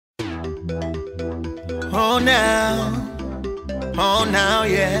Oh now,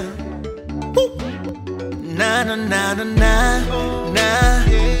 yeah. Woo. Na na na na na, na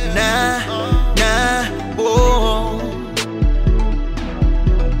na na. Oh,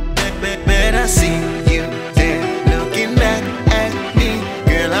 bet I see you there looking back at me,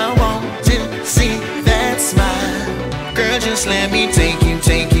 girl. I want to see that smile, girl. Just let me take you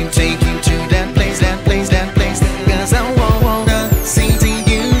to that place, that place, that place. 'Cause I wanna see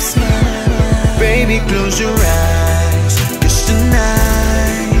you smile, baby. Close your eyes, 'cause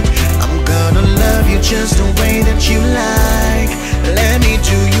tonight I'm gonna love you just the way that you like. Let me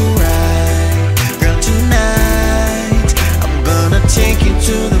do you right, girl. Tonight I'm gonna take you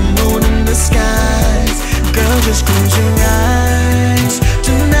to the moon and the skies, girl. Just close your eyes.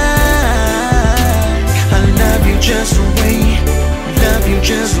 Tonight I love you just the way, love you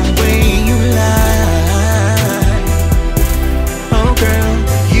just the way you like. Oh girl,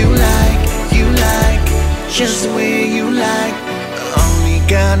 you like just the way you like. Only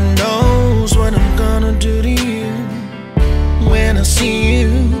God knows what I'm gonna do to you when I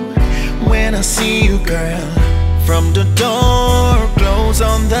see you, girl. From the door, clothes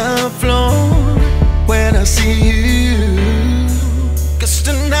on the floor, when I see you. 'Cause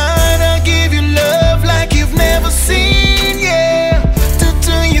tonight I give you love like you've never seen, yeah. To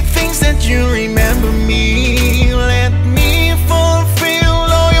do you things that you remember me. Let me fulfill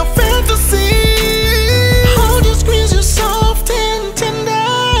all your fantasies. Hold you, squeeze you soft and tender.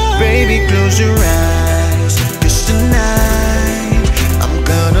 Baby, close your eyes, 'cause tonight I'm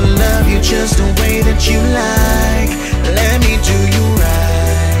gonna love you just the way that you like. Let me do you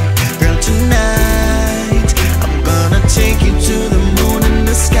right, girl. Tonight I'm gonna take you to the moon and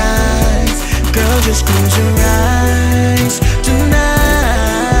the skies, girl. Just close your eyes.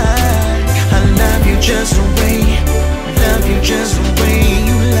 Tonight I love you just the way, love you just the way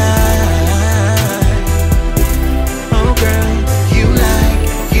you like. Oh girl, you like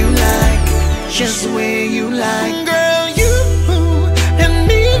just the way you like. Girl, you and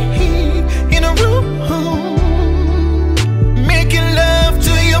me in a room, making love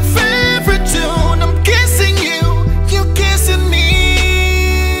to your favorite tune. I'm kissing you, you kissing me,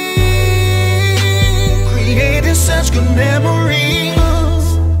 creating such good memories.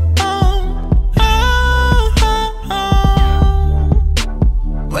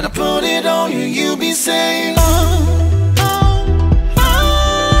 When I put it on you, you be saying, do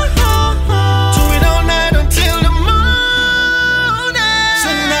it all night until the morning.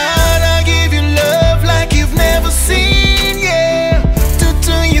 Tonight I give you love like you've never seen, yeah. To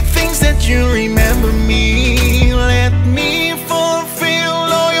do you things that you remember me. Let me fulfill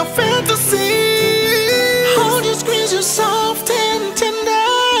all your fantasies. Hold you, squeeze you soft and tender.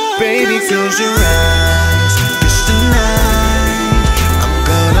 Baby, close your eyes, 'cause tonight I'm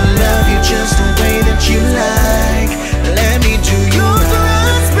gonna love you just the way that you like. Let me do you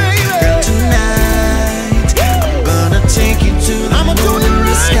right, girl. Tonight I'm gonna take you to the moon and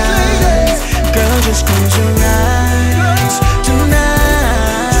the skies, girl. Just close your eyes.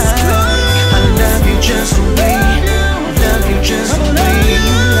 Tonight I love you just the way, love you just the way you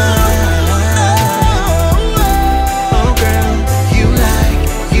like. Oh girl, you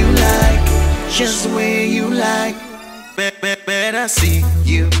like just the way you like. Bet I see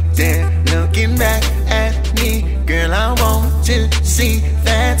you there looking back at me, girl. I want to see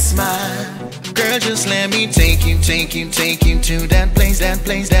that smile, girl. Just let me take you to that place, that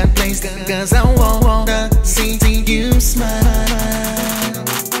place, that place. 'Cause I wanna see you smile.